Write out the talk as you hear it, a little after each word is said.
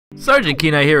Sergeant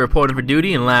Kenai here reporting for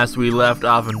duty, and last we left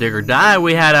off on Dig or Die,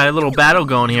 we had a little battle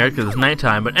going here because it's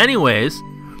nighttime. But anyways,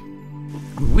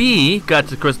 we got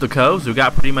to Crystal Cove, so we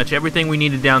got pretty much everything we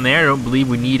needed down there. I don't believe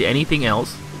we need anything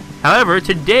else. However,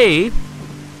 today,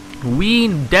 we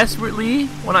desperately,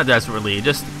 well not desperately,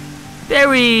 just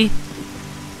very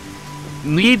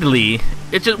needly,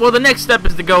 it's just, well the next step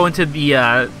is to go into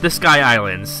the Sky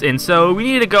Islands. And so we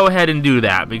need to go ahead and do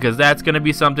that because that's going to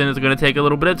be something that's going to take a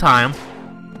little bit of time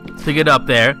to get up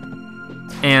there.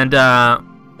 And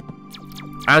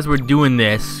as we're doing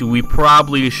this, we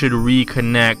probably should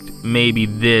reconnect maybe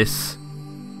this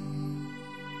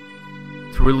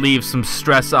to relieve some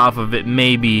stress off of it.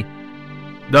 Maybe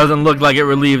doesn't look like it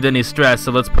relieved any stress,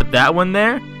 so let's put that one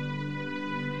there.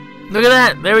 Look at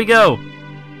that, there we go.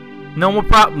 No more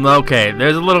problem. Okay,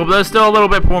 there's still a little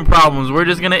bit more problems. We're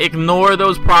just gonna ignore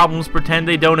those problems, pretend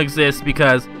they don't exist,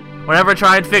 because whenever I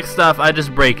try and fix stuff, I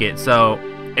just break it. So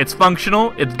it's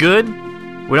functional, it's good,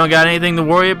 we don't got anything to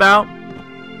worry about.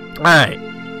 Alright,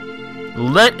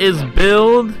 let us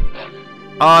build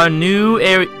our new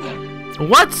area.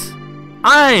 What?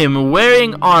 I am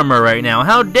wearing armor right now.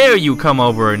 How dare you come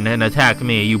over and attack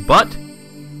me, you butt?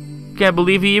 Can't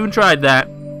believe he even tried that.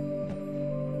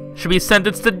 Should be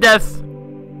sentenced to death.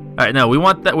 Alright, no, we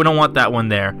don't want that one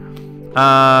there.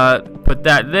 Put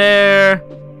that there.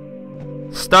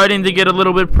 Starting to get a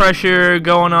little bit of pressure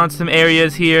going on some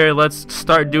areas here. Let's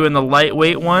start doing the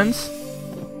lightweight ones.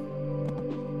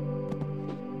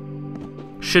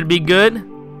 Should be good.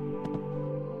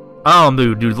 Oh,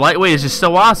 dude, lightweight is just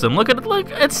so awesome. Look,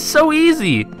 it's so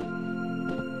easy.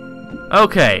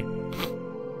 Okay.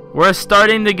 We're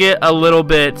starting to get a little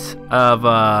bit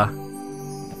of,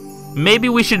 maybe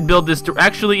we should build this,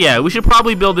 actually, yeah, we should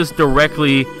probably build this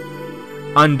directly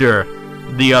under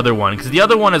the other one, because the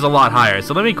other one is a lot higher.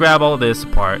 So let me grab all of this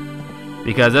apart,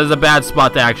 because that's a bad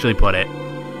spot to actually put it.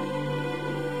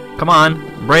 Come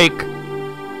on, break.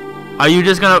 Are you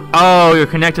just gonna, oh, you're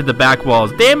connected to back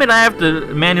walls. Damn it, I have to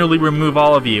manually remove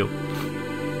all of you.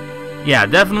 Yeah,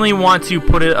 definitely want to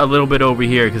put it a little bit over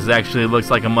here, because it actually looks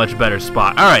like a much better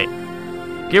spot. Alright,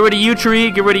 get rid of you,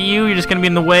 tree, get rid of you, you're just gonna be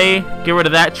in the way. Get rid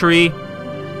of that tree.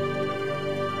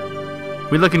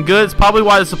 We looking good? It's probably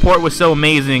why the support was so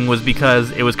amazing, was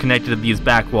because it was connected to these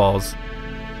back walls.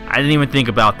 I didn't even think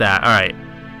about that. Alright.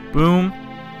 Boom.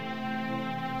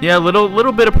 Yeah,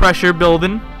 little bit of pressure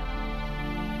building.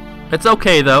 It's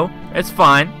okay though. It's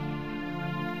fine.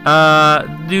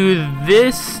 Do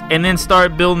this and then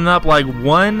start building up like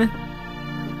one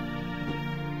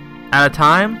at a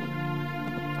time.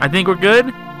 I think we're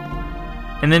good.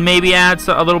 And then maybe add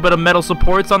a little bit of metal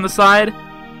supports on the side.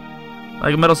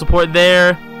 Like a metal support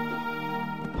there.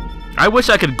 I wish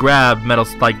I could grab metal,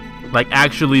 like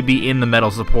actually be in the metal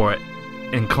support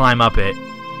and climb up it,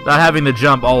 without having to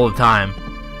jump all the time.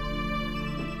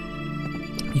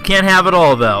 You can't have it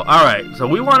all though. Alright, so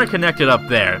we want to connect it up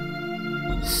there.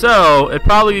 So it'd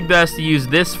probably be best to use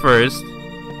this first.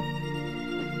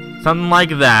 Something like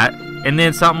that. And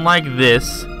then something like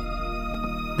this.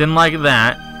 Then like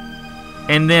that.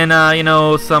 And then, you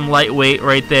know, some lightweight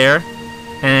right there.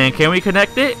 And can we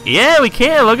connect it? Yeah, we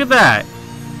can. Look at that.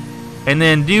 And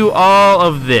then do all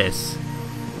of this.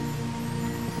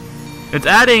 It's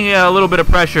adding a little bit of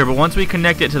pressure, but once we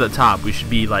connect it to the top, we should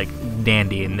be like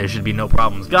dandy and there should be no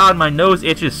problems. God, my nose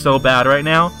itches so bad right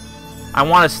now. I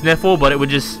want to sniffle, but it would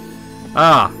just...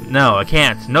 Ah, no, I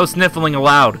can't. No sniffling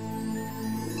allowed.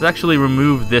 Let's actually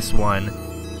remove this one.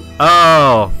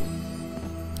 Oh.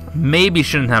 Maybe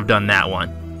shouldn't have done that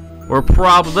one. We're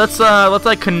probably... Let's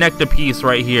like connect the piece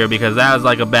right here, because that was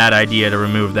like a bad idea to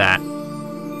remove that.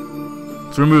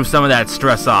 Let's remove some of that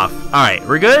stress off. Alright,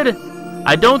 we're good?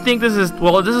 I don't think this is...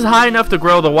 Well, this is high enough to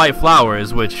grow the white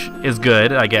flowers, which is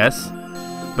good, I guess.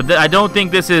 But I don't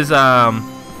think this is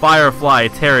Firefly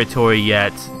territory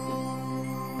yet.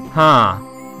 Huh.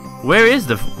 Where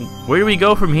do we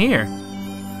go from here?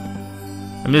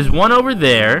 And there's one over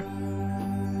there.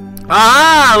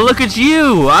 Ah, look at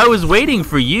you! I was waiting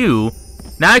for you.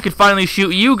 Now I could finally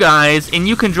shoot you guys, and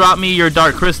you can drop me your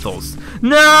dark crystals.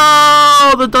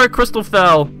 No! The dark crystal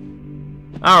fell.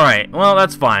 Alright, well,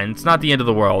 that's fine. It's not the end of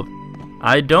the world.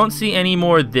 I don't see any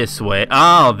more this way.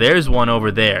 Oh, there's one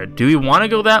over there. Do we want to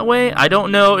go that way? I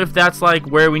don't know if that's like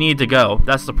where we need to go.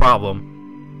 That's the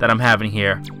problem that I'm having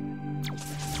here.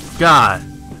 God,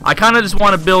 I kind of just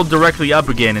want to build directly up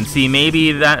again and see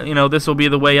maybe that, you know, this will be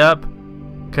the way up.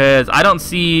 Because I don't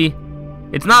see...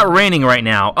 It's not raining right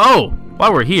now. Oh,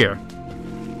 while we're here,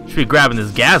 should be grabbing this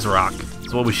gas rock.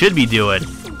 That's what we should be doing.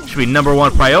 Should be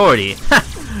 #1 priority.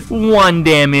 1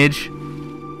 damage.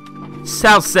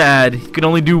 South sad. You can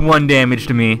only do 1 damage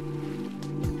to me.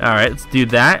 Alright, let's do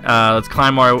that. Let's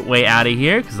climb our way out of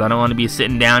here, because I don't want to be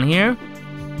sitting down here.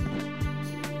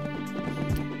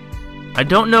 I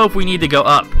don't know if we need to go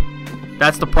up.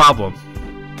 That's the problem.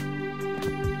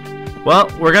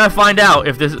 Well, we're gonna find out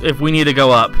if we need to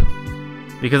go up,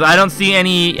 because I don't see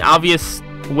any obvious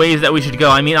ways that we should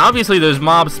go. I mean, obviously there's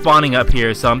mobs spawning up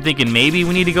here, so I'm thinking maybe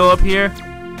we need to go up here.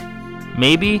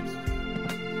 Maybe.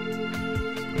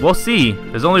 We'll see.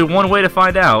 There's only one way to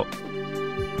find out.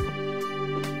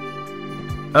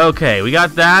 Okay, we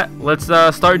got that. Let's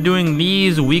start doing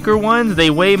these weaker ones. They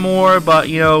weigh more, but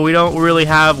you know, we don't really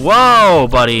have... Whoa,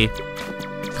 buddy.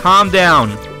 Calm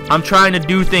down. I'm trying to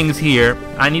do things here.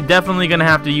 Definitely gonna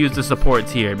have to use the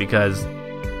supports here, because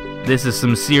this is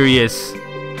some serious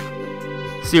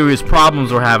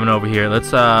problems we're having over here.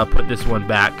 Let's put this one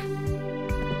back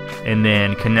and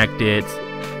then connect it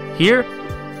here.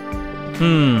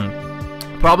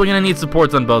 Probably gonna need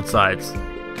supports on both sides.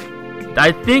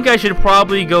 I think I should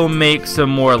probably go make some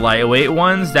more lightweight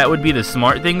ones. That would be the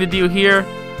smart thing to do here.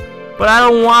 But I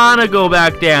don't wanna go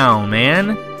back down,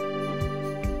 man.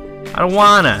 I don't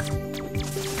wanna.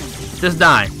 Just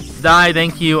die. Die,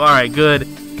 thank you. Alright, good.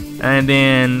 And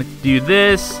then do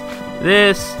this.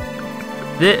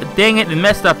 Dang it, it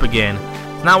messed up again.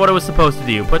 It's not what it was supposed to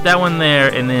do. Put that one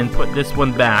there and then put this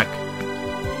one back.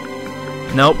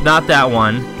 Nope, not that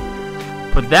one.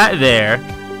 Put that there.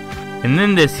 And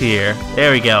then this here.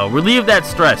 There we go. Relieve that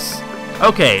stress.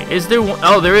 Okay, is there one?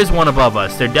 Oh, there is one above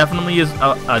us. There definitely is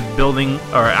a building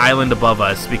or island above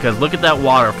us, because look at that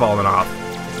water falling off.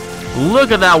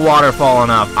 Look at that water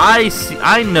falling off.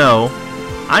 I know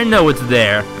it's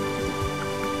there.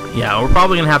 Yeah, we're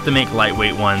probably gonna have to make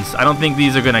lightweight ones. I don't think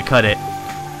these are gonna cut it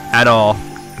at all.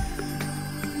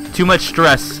 Too much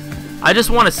stress. I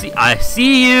just want to see. I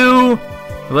see you.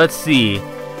 Let's see.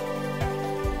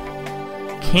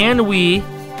 Can we?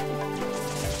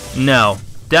 No,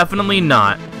 definitely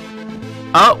not.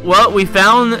 Oh, well, we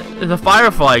found the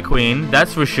Firefly Queen,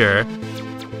 that's for sure.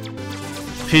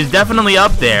 She's definitely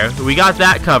up there. We got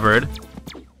that covered.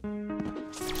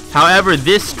 However,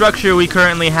 this structure we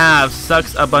currently have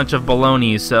sucks a bunch of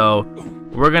baloney, so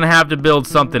we're gonna have to build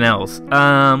something else.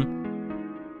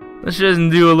 Let's just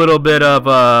do a little bit of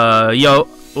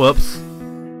whoops.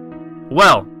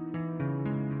 Well,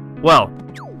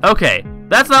 okay.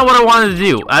 That's not what I wanted to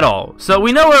do at all. So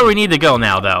we know where we need to go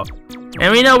now, though.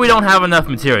 And we know we don't have enough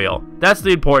material. That's the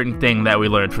important thing that we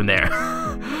learned from there.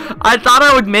 I thought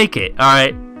I would make it,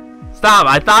 alright? Stop,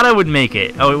 I thought I would make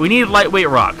it. Oh, we need lightweight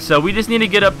rock. So we just need to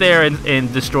get up there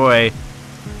and destroy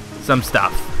some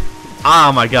stuff.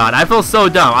 Oh my god, I feel so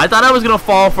dumb. I thought I was going to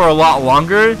fall for a lot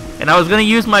longer. And I was going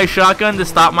to use my shotgun to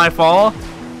stop my fall.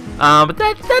 But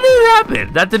that didn't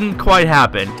happen. That didn't quite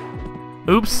happen.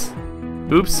 Oops.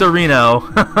 Oops, Sereno.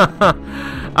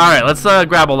 Alright, let's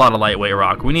grab a lot of lightweight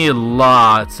rock. We need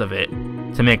lots of it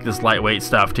to make this lightweight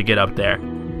stuff to get up there.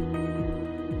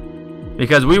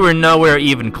 Because we were nowhere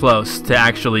even close to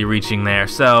actually reaching there.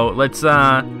 So let's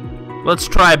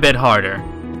try a bit harder.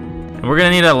 And we're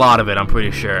gonna need a lot of it, I'm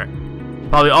pretty sure.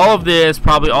 Probably all of this,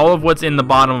 probably all of what's in the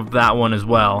bottom of that one as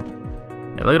well.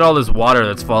 Yeah, look at all this water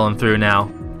that's falling through now.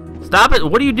 Stop it!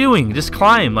 What are you doing? Just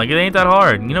climb. Like, it ain't that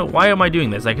hard. You know, why am I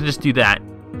doing this? I can just do that.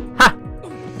 Ha!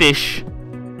 Fish.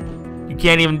 You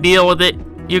can't even deal with it.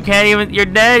 You can't even... You're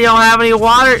dead. You don't have any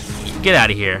water. Get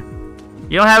out of here.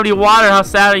 You don't have any water. How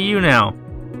sad are you now?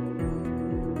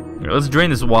 Here, let's drain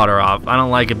this water off. I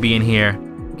don't like it being here.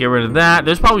 Get rid of that.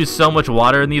 There's probably so much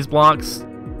water in these blocks.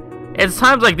 It's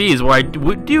times like these where I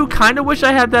do kind of wish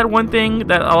I had that one thing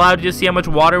that allowed you to see how much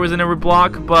water was in every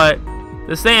block, but... at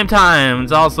the same time,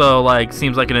 it's also like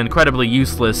seems like an incredibly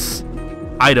useless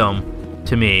item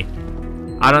to me.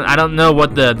 I don't know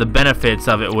what the benefits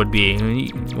of it would be.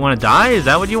 You want to die? Is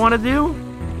that what you want to do?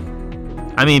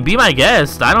 I mean, be my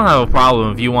guest. I don't have a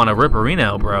problem if you want to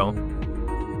ripperino, bro.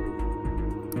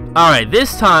 All right,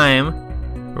 this time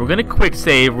we're gonna quick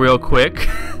save real quick,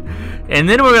 and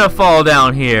then we're gonna fall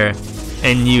down here.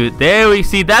 And there we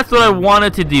see. That's what I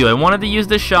wanted to do. I wanted to use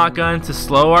the shotgun to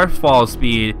slow our fall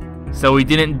speed, so we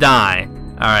didn't die.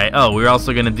 Alright, oh, we're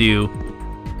also gonna do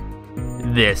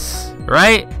this,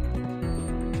 right?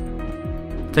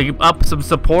 To up some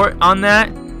support on that.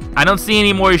 I don't see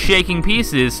any more shaking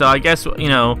pieces, so I guess, you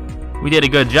know, we did a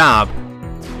good job.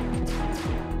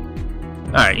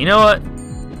 Alright, you know what?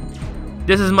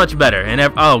 This is much better. And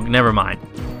oh, never mind.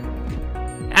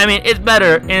 I mean, it's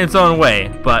better in its own way,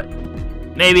 but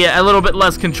maybe a little bit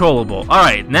less controllable.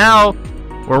 Alright, now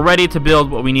we're ready to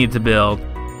build what we need to build.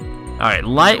 Alright,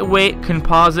 lightweight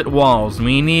composite walls.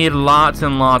 We need lots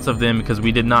and lots of them because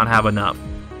we did not have enough.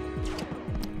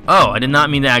 Oh, I did not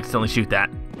mean to accidentally shoot that.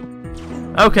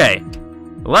 Okay,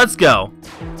 let's go.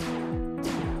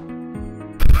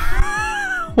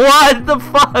 What the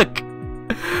fuck?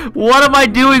 What am I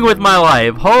doing with my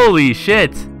life? Holy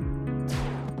shit.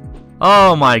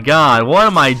 Oh my god, what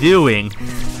am I doing?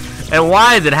 And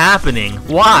why is it happening?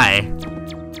 Why?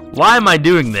 Why am I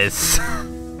doing this?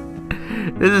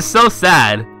 This is so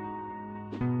sad.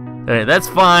 Alright, that's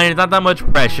fine. It's not that much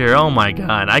pressure. Oh my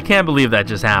god. I can't believe that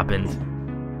just happened.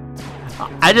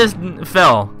 I just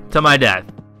fell to my death.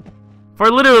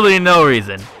 For literally no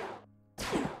reason.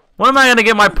 When am I gonna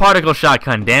get my particle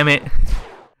shotgun, damn it?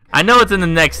 I know it's in the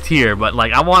next tier, but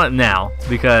like I want it now.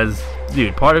 Because,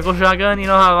 dude, particle shotgun, you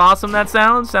know how awesome that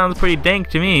sounds? Sounds pretty dank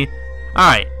to me.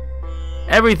 Alright.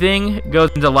 Everything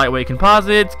goes into lightweight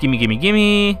composites. Gimme, gimme,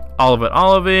 gimme. All of it,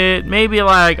 all of it. Maybe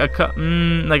like a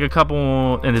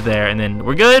couple into there, and then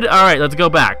we're good. All right, let's go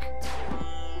back.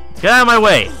 Get out of my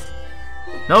way.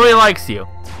 Nobody likes you.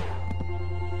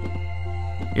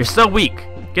 You're so weak.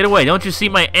 Get away. Don't you see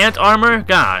my ant armor?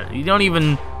 God, you don't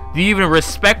even. Do you even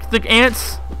respect the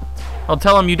ants? I'll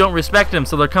tell them you don't respect them,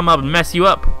 so they'll come up and mess you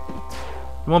up.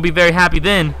 You won't be very happy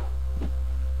then.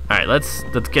 All right, let's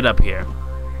get up here.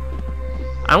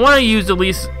 I want to use the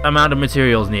least amount of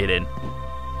materials needed.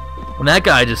 And that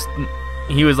guy just,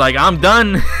 he was like, I'm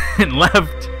done, and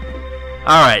left.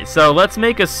 Alright, so let's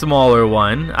make a smaller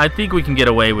one. I think we can get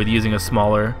away with using a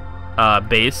smaller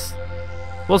base.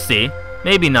 We'll see.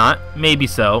 Maybe not. Maybe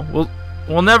so.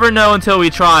 We'll never know until we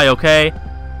try, okay?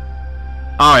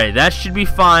 Alright, that should be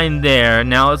fine there.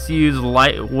 Now let's use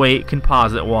lightweight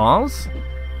composite walls.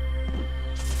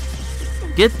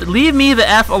 Leave me the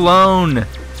F alone.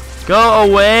 Go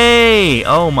away!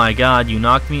 Oh my god, you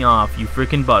knocked me off, you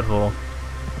freaking butthole.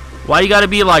 Why you gotta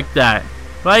be like that?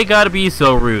 Why you gotta be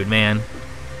so rude, man?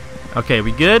 Okay,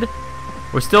 we good?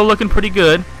 We're still looking pretty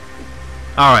good.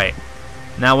 Alright.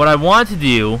 Now what I want to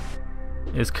do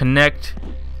is connect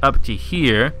up to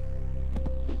here.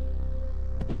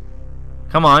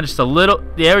 Come on, just a little.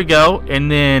 There we go. And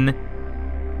then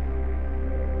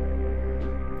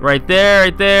right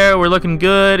there, we're looking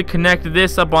good. Connect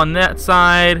this up on that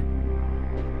side.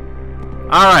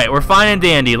 Alright, we're fine and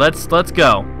dandy. Let's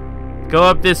go. Go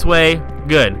up this way.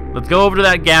 Good. Let's go over to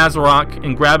that gas rock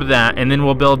and grab that, and then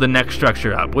we'll build the next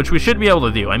structure up, which we should be able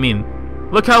to do. I mean,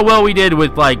 look how well we did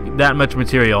with like that much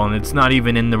material, and it's not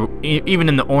even in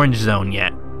the orange zone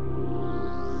yet.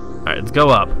 Alright, let's go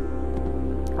up.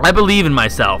 I believe in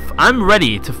myself. I'm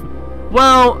ready to.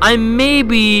 Well,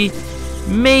 maybe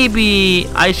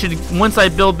I should, once I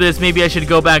build this, maybe I should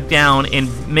go back down and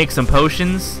make some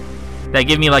potions that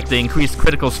give me like the increased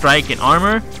critical strike and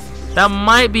armor. That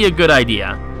might be a good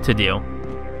idea to do.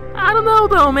 I don't know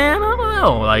though, man. I don't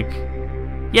know. Like,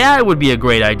 yeah, it would be a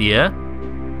great idea,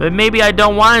 but maybe I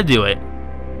don't want to do it.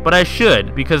 But I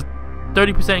should, because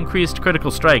 30% increased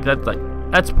critical strike.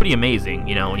 That's pretty amazing,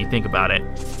 you know, when you think about it.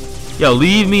 Yo,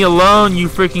 leave me alone, you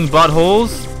freaking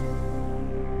buttholes.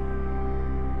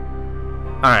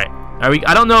 Alright,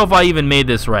 I don't know if I even made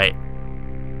this right.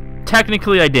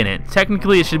 Technically I didn't.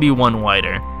 Technically it should be one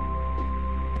wider.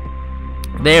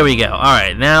 There we go.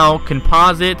 Alright, now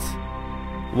composite.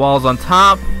 Walls on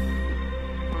top.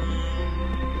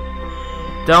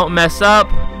 Don't mess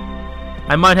up.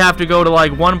 I might have to go to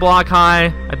like 1 block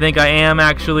high. I think I am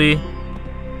actually.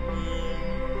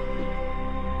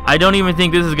 I don't even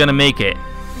think this is gonna make it.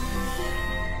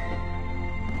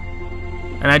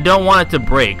 And I don't want it to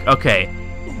break. Okay.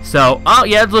 So, oh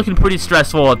yeah, it's looking pretty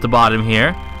stressful at the bottom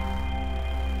here.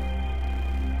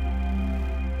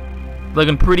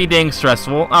 Looking pretty dang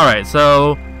stressful. Alright,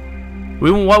 so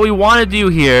what we want to do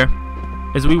here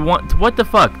is what the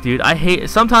fuck, dude? I hate,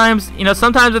 sometimes, you know,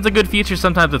 sometimes it's a good feature,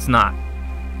 sometimes it's not.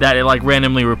 That it like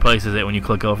randomly replaces it when you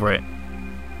click over it.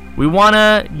 We want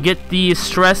to get the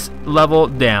stress level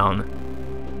down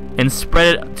and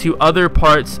spread it to other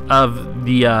parts of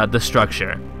the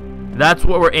structure. That's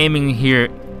what we're aiming here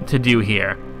to do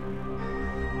here.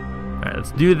 Alright,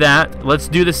 let's do that. Let's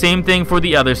do the same thing for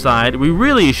the other side. We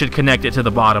really should connect it to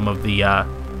the bottom of the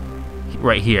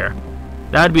right here.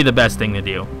 That'd be the best thing to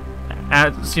do.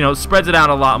 As, you know, spreads it out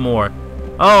a lot more.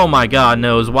 Oh my god,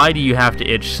 Nose, why do you have to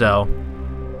itch so?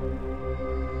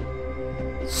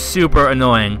 Super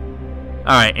annoying.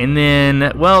 Alright, and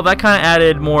then, well, that kind of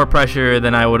added more pressure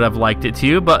than I would have liked it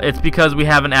to, but it's because we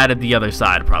haven't added the other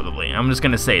side, probably. I'm just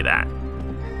going to say that.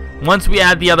 Once we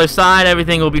add the other side,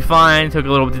 everything will be fine. Took a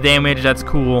little bit of damage, that's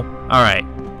cool. Alright.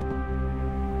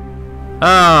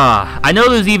 I know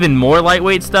there's even more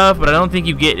lightweight stuff, but I don't think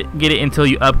you get it until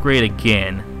you upgrade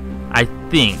again. I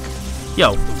think.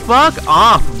 Yo, fuck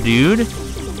off, dude.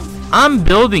 I'm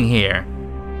building here.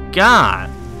 God.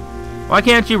 Why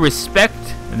can't you respect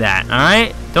that,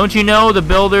 alright? Don't you know the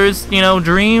builder's, you know,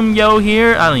 dream, yo,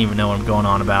 here? I don't even know what I'm going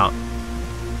on about.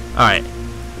 Alright.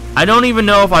 I don't even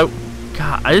know if I...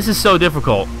 God, this is so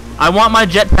difficult. I want my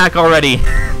jetpack already.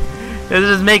 This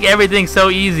just make everything so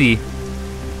easy.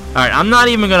 Alright, I'm not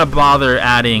even gonna bother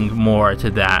adding more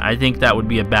to that. I think that would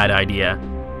be a bad idea.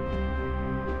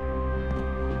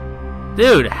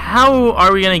 Dude, how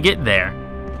are we gonna get there?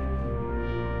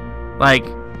 Like,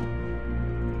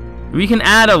 we can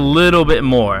add a little bit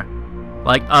more.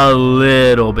 Like, a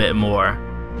little bit more.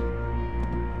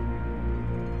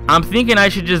 I'm thinking I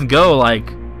should just go, like,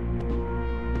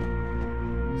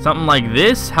 something like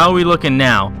this? How are we looking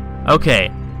now?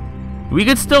 Okay. We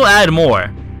could still add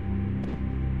more.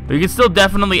 We could still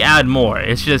definitely add more.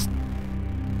 It's just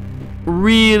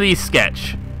really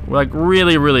sketch. Like,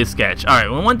 really, really sketch. Alright,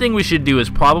 well, one thing we should do is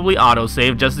probably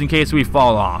autosave just in case we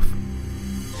fall off.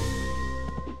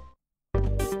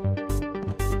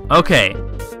 Okay.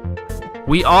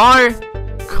 We are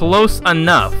close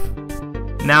enough.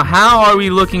 Now, how are we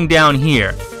looking down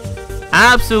here?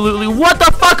 Absolutely. What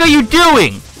the fuck are you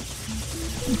doing?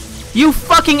 You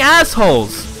fucking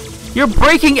assholes. You're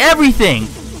breaking everything.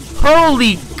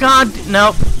 Holy god.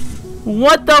 Nope.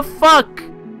 What the fuck?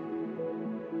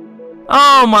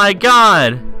 Oh my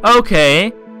god.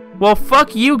 Okay. Well,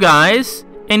 fuck you guys.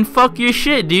 And fuck your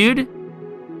shit, dude.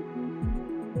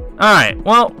 Alright,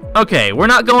 well, okay. We're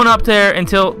not going up there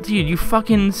until... Dude, you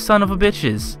fucking son of a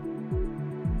bitches.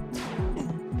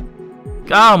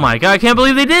 Oh my god, I can't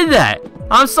believe they did that.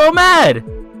 I'm so mad.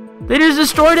 They just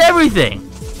destroyed everything.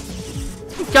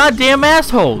 Goddamn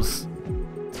assholes.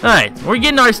 Alright, we're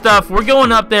getting our stuff. We're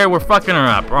going up there. We're fucking her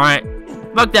up, alright?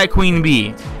 Fuck that queen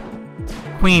bee.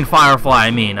 Queen firefly,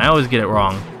 I mean. I always get it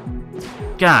wrong.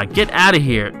 God, get out of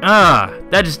here.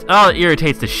 That just... Oh, it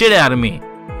irritates the shit out of me.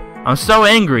 I'm so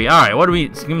angry. Alright, what do we...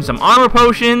 Give me some armor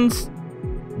potions.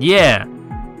 Yeah.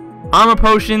 Armor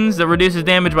potions that reduces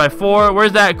damage by 4.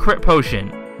 Where's that crit potion?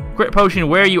 Crit potion,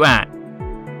 where are you at?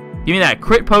 Give me that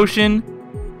crit potion.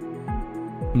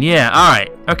 Yeah,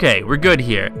 alright. Okay, we're good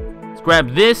here. Let's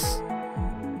grab this.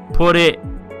 Put it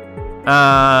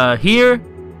here.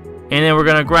 And then we're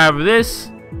gonna grab this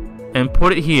and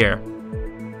put it here.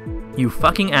 You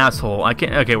fucking asshole. I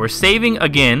can't... Okay, we're saving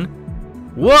again.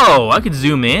 Whoa, I could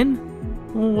zoom in.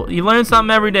 You learn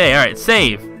something every day. Alright,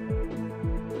 save.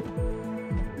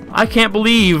 I can't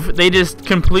believe they just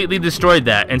completely destroyed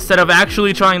that. Instead of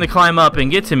actually trying to climb up and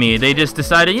get to me, they just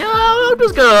decided, yeah, I'm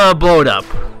just gonna blow it up.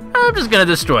 I'm just gonna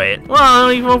destroy it.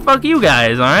 Well, fuck you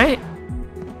guys, alright?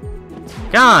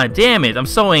 God damn it, I'm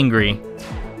so angry.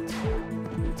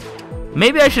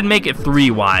 Maybe I should make it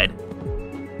 3 wide.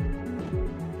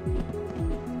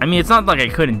 I mean, it's not like I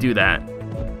couldn't do that.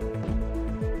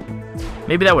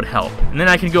 Maybe that would help. And then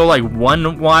I can go like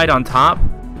 1 wide on top.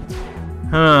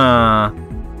 Huh.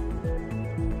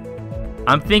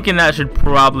 I'm thinking that should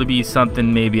probably be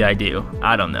something maybe I do.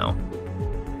 I don't know.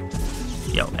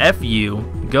 Yo, F you.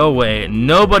 Go away.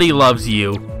 Nobody loves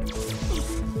you.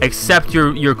 Except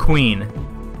your queen.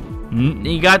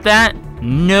 You got that?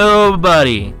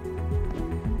 Nobody.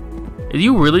 Are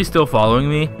you really still following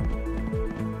me?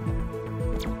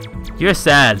 You're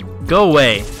sad. Go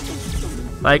away.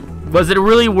 Like, was it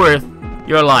really worth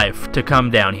your life to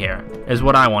come down here? Is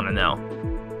what I want to know.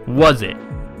 Was it?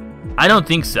 I don't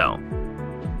think so.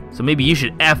 So maybe you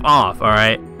should F off,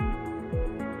 alright?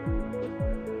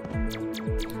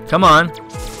 Come on.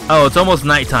 Oh, it's almost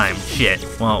nighttime. Shit.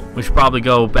 Well, we should probably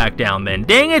go back down then.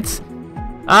 Dang it!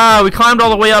 We climbed all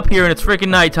the way up here and it's freaking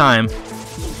nighttime.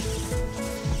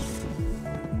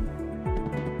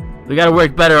 We gotta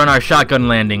work better on our shotgun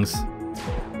landings.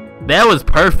 That was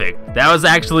perfect. That was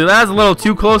a little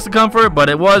too close to comfort, but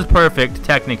it was perfect,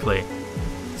 technically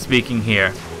speaking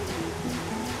here.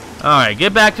 Alright,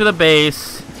 get back to the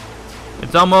base.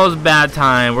 It's almost bad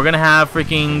time. We're gonna have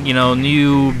freaking, you know,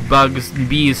 new bugs,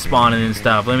 bees spawning and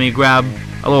stuff. Let me grab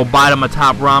a little bite of my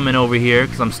top ramen over here,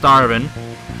 because I'm starving.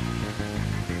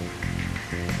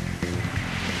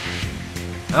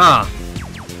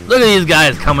 Look at these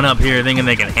guys coming up here thinking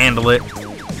they can handle it.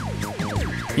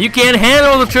 You can't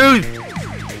handle the truth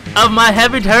of my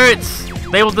heavy turrets.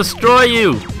 They will destroy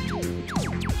you.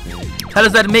 How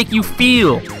does that make you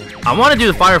feel? I want to do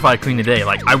the Firefly Queen today.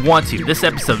 Like, I want to. This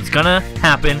episode's gonna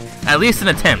happen. At least an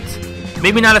attempt.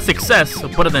 Maybe not a success,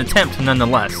 but an attempt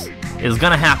nonetheless. It's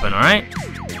gonna happen, alright?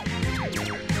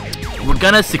 We're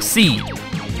gonna succeed.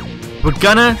 We're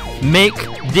gonna make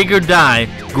Dig or Die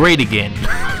great again.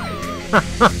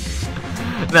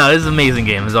 No, this is an amazing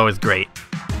game. It's always great.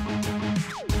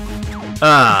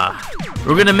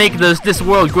 We're gonna make this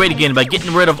world great again by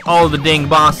getting rid of all the dang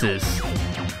bosses.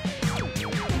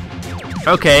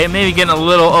 Okay, maybe getting a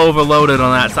little overloaded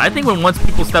on that side. I think once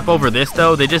people step over this,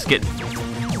 though, they just get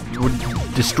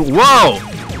destroyed. Whoa!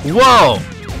 Whoa!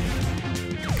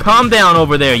 Calm down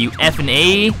over there, you effing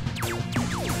A.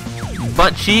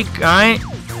 Butt cheek, alright?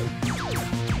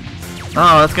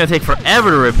 Oh, that's gonna take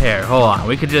forever to repair. Hold on,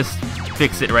 we could just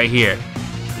fix it right here.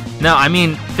 No, I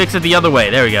mean, fix it the other way.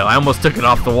 There we go. I almost took it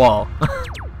off the wall.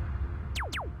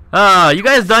 You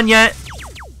guys done yet?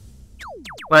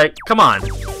 Like, come on.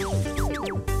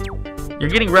 You're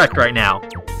getting wrecked right now.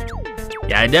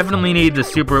 Yeah, I definitely need the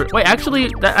super... Wait,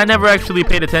 actually, I never actually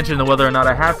paid attention to whether or not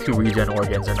I have 2 regen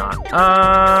organs or not.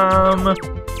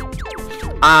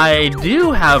 I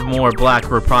do have more Black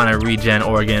Rapana regen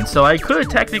organs, so I could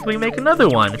technically make another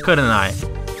one, couldn't I?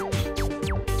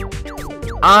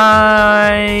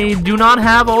 I do not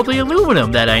have all the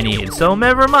aluminum that I need, so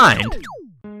never mind.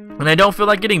 And I don't feel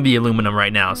like getting the aluminum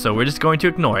right now, so we're just going to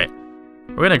ignore it.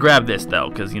 We're gonna grab this, though,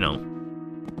 because, you know,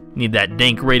 need that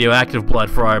dank radioactive blood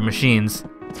for our machines.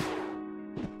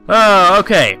 Oh,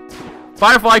 okay.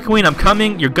 Firefly Queen, I'm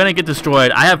coming. You're gonna get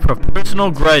destroyed. I have a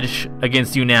personal grudge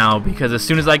against you now, because as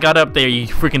soon as I got up there, you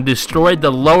freaking destroyed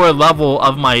the lower level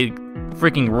of my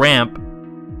freaking ramp.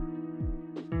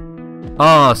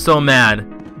 Oh, so mad.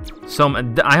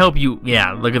 I hope you,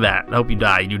 yeah, look at that. I hope you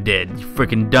die. You did. You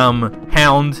freaking dumb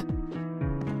hound.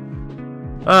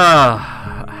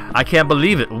 I can't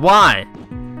believe it. Why?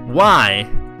 Why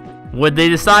would they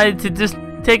decide to just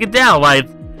take it down? Like,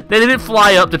 they didn't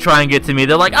fly up to try and get to me.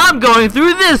 They're like, I'm going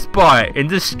through this part, and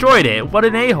destroyed it. What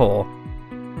an a-hole.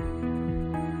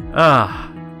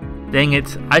 Dang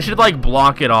it. I should, like,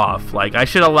 block it off. Like, I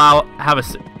should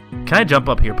can I jump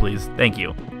up here, please? Thank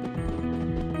you.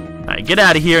 Alright, get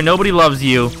out of here. Nobody loves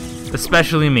you,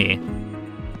 especially me.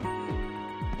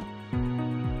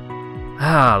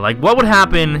 Like, what would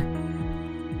happen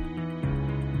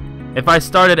if I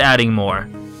started adding more?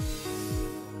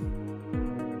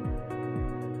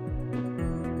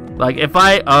 Like, if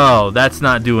oh, that's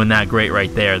not doing that great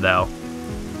right there, though.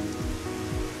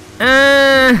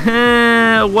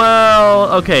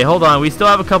 Well, okay, hold on. We still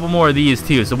have a couple more of these,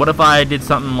 too. So what if I did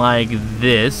something like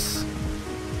this?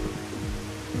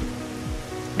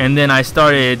 And then I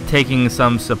started taking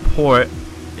some support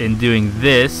and doing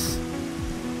this.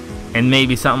 And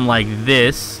maybe something like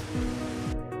this.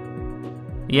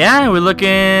 Yeah, we're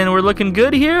looking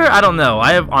good here. I don't know.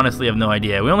 I honestly have no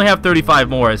idea. We only have 35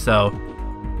 more, so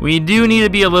we do need to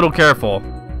be a little careful,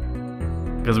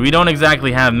 because we don't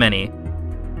exactly have many.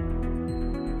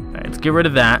 Alright, let's get rid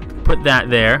of that. Put that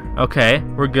there. Okay,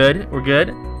 we're good. We're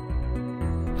good.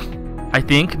 I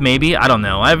think, maybe. I don't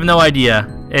know. I have no idea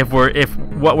if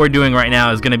what we're doing right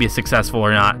now is going to be successful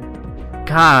or not.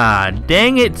 God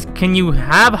dang it. Can you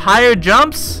have higher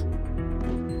jumps?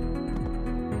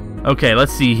 Okay,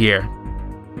 let's see here.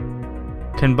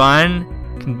 Combine.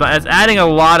 It's adding a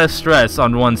lot of stress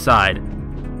on one side.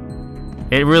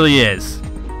 It really is.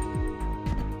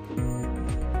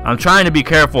 I'm trying to be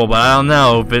careful, but I don't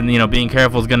know if being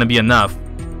careful is gonna be enough.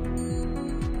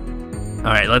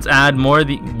 All right, let's add more.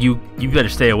 You better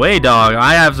stay away, dog.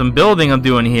 I have some building I'm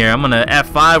doing here. I'm gonna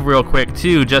F5 real quick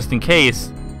too, just in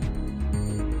case.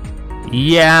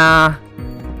 Yeah,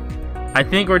 I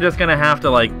think we're just gonna have to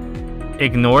like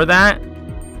ignore that.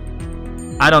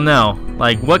 I don't know.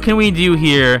 Like, what can we do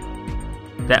here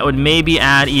that would maybe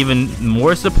add even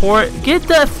more support? Get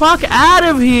the fuck out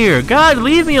of here! God,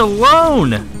 leave me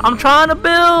alone! I'm trying to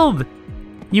build!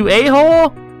 You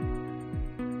a-hole?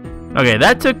 Okay,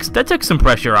 that took some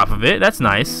pressure off of it. That's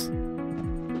nice.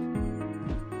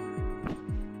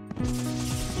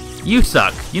 You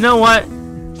suck. You know what?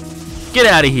 Get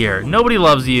out of here. Nobody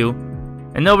loves you,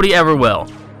 and nobody ever will.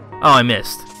 Oh, I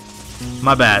missed.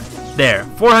 My bad. There.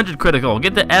 400 critical.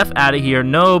 Get the F out of here.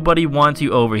 Nobody wants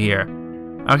you over here.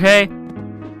 Okay?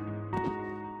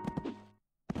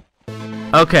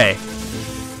 Okay.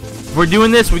 If we're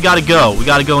doing this, we gotta go. We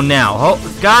gotta go now.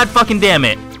 Oh, God fucking damn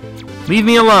it. Leave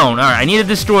me alone. Alright, I need to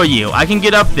destroy you. I can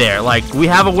get up there. Like, we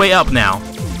have a way up now.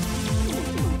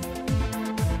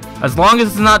 As long as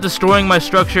it's not destroying my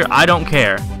structure, I don't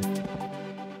care.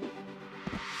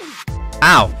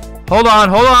 Ow. Hold on,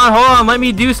 hold on, hold on. Let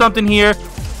me do something here.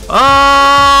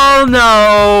 Oh,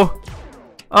 no.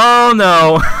 Oh,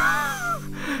 no.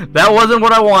 That wasn't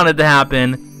what I wanted to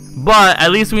happen. But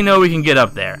at least we know we can get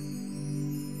up there.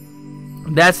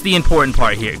 That's the important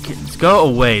part here. Kids, go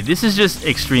away. This is just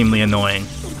extremely annoying.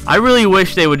 I really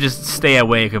wish they would just stay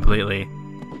away completely.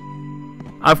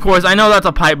 Of course, I know that's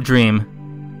a pipe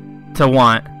dream to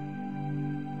want.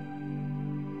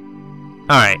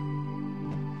 Alright.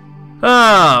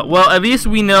 Well, at least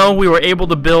we know we were able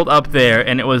to build up there,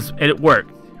 and it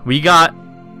worked. We got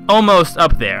almost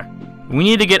up there. We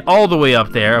need to get all the way up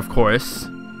there, of course.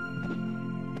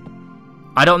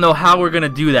 I don't know how we're gonna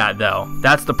do that though.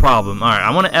 That's the problem. Alright,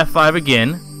 I want to F5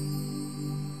 again.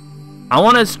 I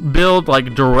want to build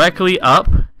like directly up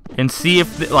and see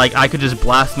if like I could just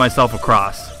blast myself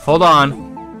across. Hold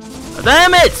on.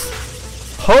 Damn it!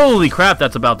 Holy crap,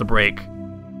 that's about to break.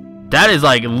 That is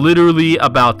like literally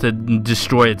about to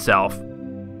destroy itself.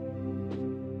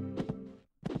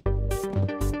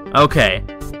 Okay.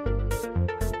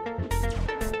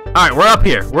 Alright, we're up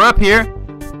here. We're up here.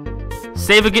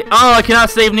 Save again. Oh, I cannot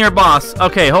save near boss.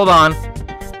 Okay, hold on.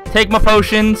 Take my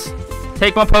potions.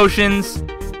 Take my potions.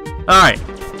 Alright.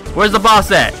 Where's the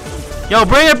boss at? Yo,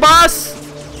 bring it, boss!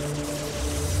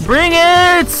 Bring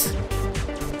it!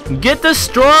 Get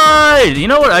destroyed! You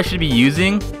know what I should be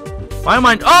using? Why am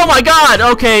I... Oh my god!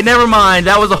 Okay, never mind.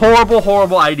 That was a horrible,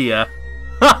 horrible idea.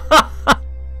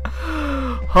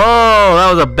 Oh,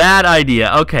 that was a bad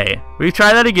idea. Okay, we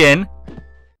try that again.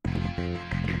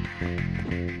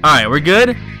 Alright, we're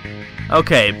good.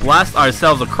 Okay, blast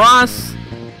ourselves across.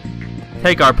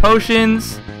 Take our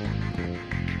potions.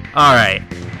 Alright.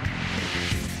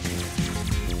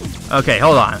 Okay,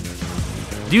 hold on.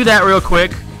 Do that real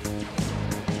quick.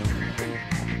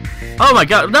 Oh my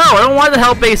god, no, I don't want the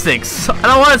help basics. I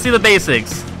don't want to see the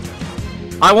basics.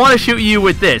 I want to shoot you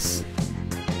with this.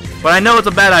 But I know it's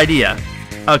a bad idea.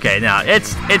 Okay, now,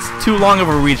 it's too long of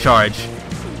a recharge.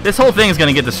 This whole thing is going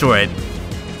to get destroyed.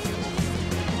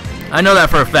 I know that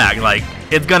for a fact, like,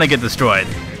 it's going to get destroyed.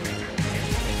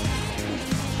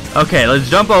 Okay, let's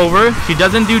jump over. She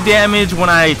doesn't do damage when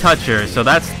I touch her, so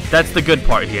that's the good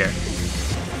part here.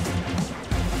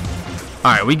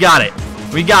 Alright, we got it.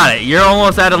 We got it. You're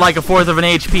almost at like a fourth of an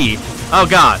HP. Oh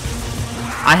god.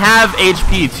 I have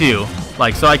HP too.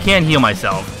 Like, so I can't heal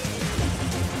myself.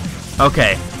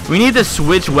 Okay. We need to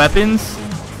switch weapons.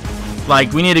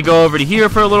 Like, we need to go over to here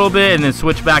for a little bit and then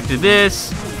switch back to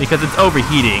this because it's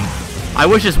overheating. I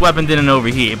wish this weapon didn't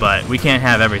overheat, but we can't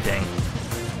have everything.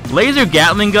 Laser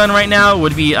Gatling gun right now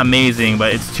would be amazing,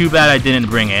 but it's too bad I didn't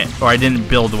bring it, or I didn't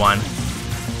build one.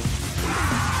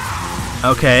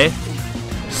 Okay.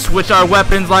 Switch our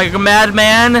weapons like a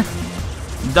madman.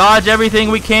 Dodge everything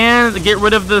we can. Get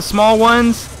rid of the small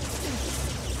ones.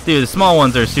 Dude, the small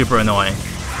ones are super annoying.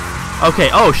 Okay,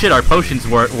 oh shit, our potions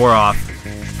wore off.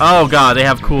 Oh god, they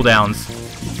have cooldowns.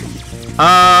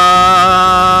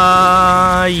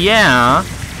 Yeah.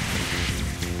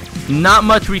 Not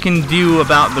much we can do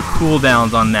about the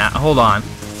cooldowns on that. Hold on.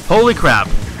 Holy crap.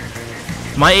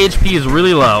 My HP is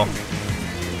really low.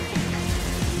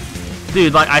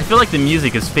 Dude, like, I feel like the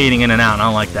music is fading in and out, and I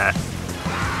don't like that.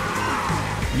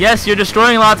 Yes, you're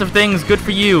destroying lots of things. Good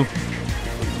for you.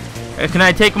 Can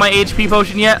I take my HP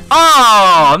potion yet?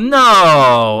 Oh,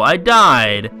 no! I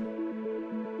died.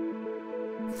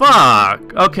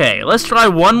 Fuck. Okay, let's try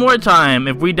one more time.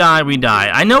 If we die, we die.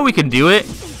 I know we can do it.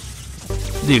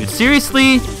 Dude,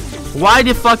 seriously? Why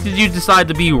the fuck did you decide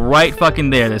to be right fucking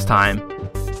there this time?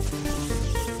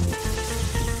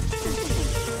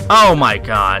 Oh my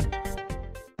god.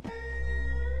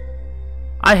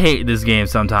 I hate this game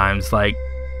sometimes, like...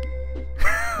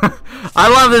 I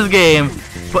love this game,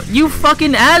 but you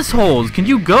fucking assholes, can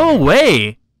you go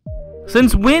away?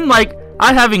 Since when, like,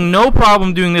 I'm having no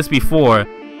problem doing this before,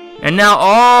 and now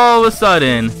all of a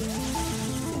sudden,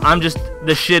 I'm just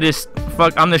the shittest...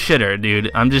 Fuck, I'm the shitter,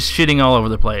 dude. I'm just shitting all over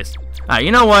the place. Alright,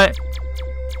 you know what?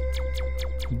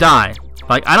 Die.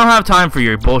 Like, I don't have time for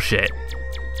your bullshit.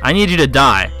 I need you to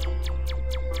die.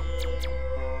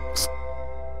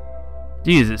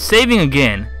 Jesus, saving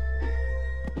again.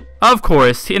 Of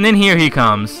course, and then here he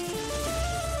comes.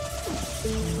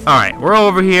 Alright, we're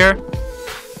over here.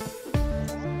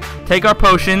 Take our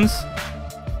potions.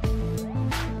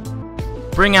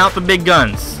 Bring out the big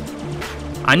guns.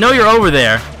 I know you're over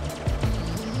there.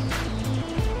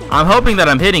 I'm hoping that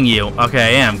I'm hitting you. Okay, I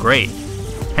am. Great.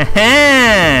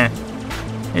 Heh.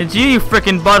 It's you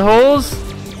frickin' buttholes.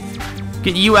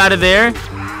 Get you out of there.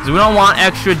 Because we don't want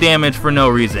extra damage for no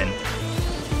reason.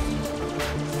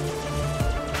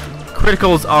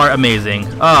 Criticals are amazing.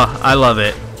 Oh, I love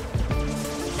it.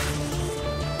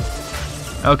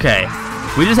 Okay.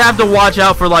 We just have to watch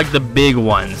out for, like, the big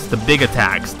ones. The big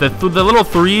attacks. The little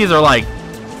threes are, like,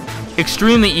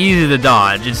 extremely easy to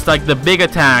dodge. It's, like, the big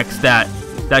attacks that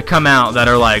come out that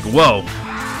are like, whoa.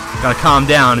 Gotta calm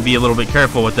down and be a little bit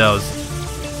careful with those.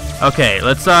 Okay,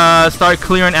 let's start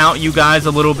clearing out you guys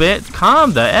a little bit.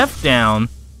 Calm the F down.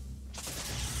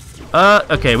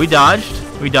 Okay, we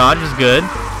dodged. We dodged is good.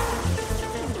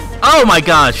 Oh my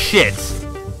gosh, shit.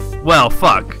 Well,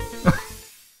 fuck.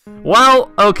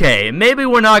 Well, okay, maybe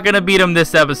we're not gonna beat him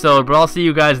this episode, but I'll see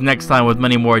you guys next time with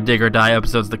many more Dig or Die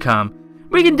episodes to come.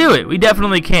 We can do it. We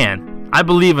definitely can. I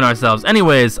believe in ourselves.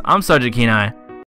 Anyways, I'm Sergeant Kenai.